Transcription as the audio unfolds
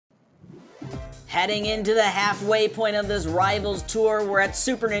Heading into the halfway point of this Rivals Tour, we're at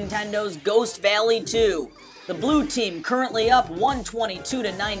Super Nintendo's Ghost Valley 2. The blue team currently up 122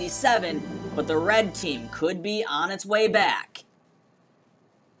 to 97, but the red team could be on its way back.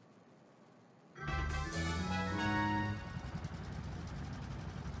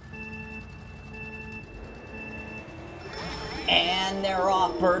 And they're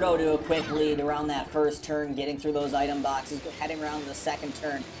off. Birdo to a quick lead around that first turn, getting through those item boxes, heading around the second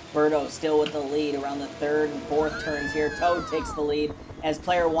turn. Birdo still with the lead around the third and fourth turns here. Toad takes the lead as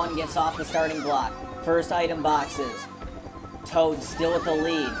player one gets off the starting block. First item boxes. Toad still with the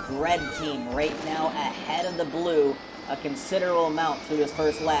lead. Red team right now ahead of the blue a considerable amount through this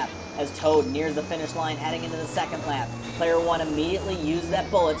first lap as Toad nears the finish line heading into the second lap. Player one immediately uses that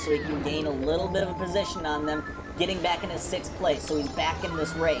bullet so he can gain a little bit of a position on them, getting back into sixth place, so he's back in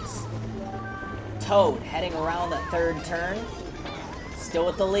this race. Toad heading around the third turn, still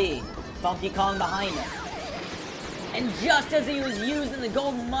with the lead. Funky Kong behind him. And just as he was using the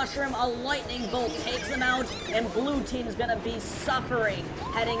golden mushroom, a lightning bolt takes him out, and blue team is going to be suffering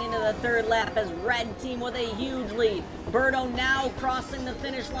heading into the third lap as red team with a huge lead. Birdo now crossing the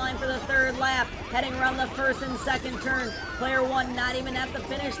finish line for the third lap, heading around the first and second turn. Player one not even at the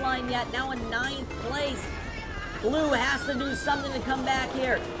finish line yet, now in ninth place. Blue has to do something to come back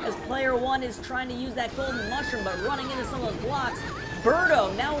here as player one is trying to use that golden mushroom but running into some of those blocks.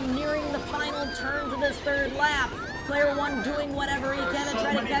 Birdo now nearing the final turns of this third lap. Player one doing whatever he can to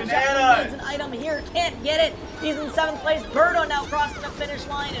try to catch up. He needs an item here, can't get it. He's in seventh place. Birdo now crossing the finish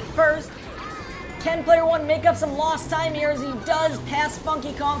line in first. Can player one make up some lost time here as he does pass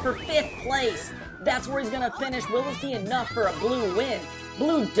Funky Kong for fifth place? That's where he's going to finish. Will this be enough for a blue win?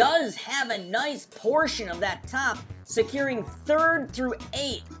 Blue does have a nice portion of that top, securing third through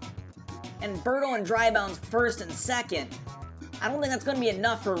eighth. And Birdo and Drybound's first and second. I don't think that's going to be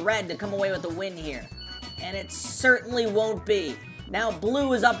enough for red to come away with the win here. And it certainly won't be. Now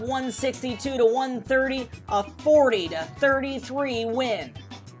blue is up 162 to 130, a 40 to 33 win.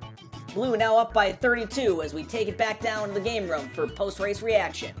 Blue now up by 32 as we take it back down to the game room for post-race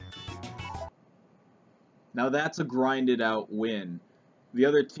reaction. Now that's a grinded out win. The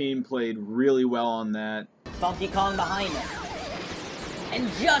other team played really well on that. Funky Kong behind him. And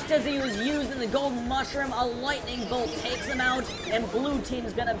just as he was using the golden mushroom, a lightning bolt takes him out, and blue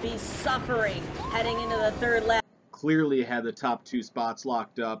team's gonna be suffering heading into the third lap. Clearly had the top two spots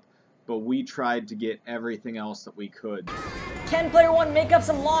locked up, but we tried to get everything else that we could. Can player one make up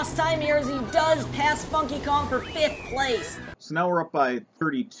some lost time here as he does pass Funky Kong for fifth place? So now we're up by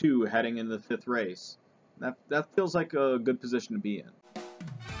 32 heading into the fifth race. That feels like a good position to be in.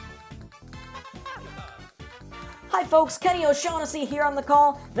 Hi folks, Kenny O'Shaughnessy here on the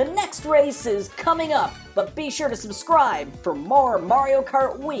call. The next race is coming up, but be sure to subscribe for more Mario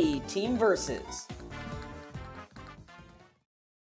Kart Wii Team Versus.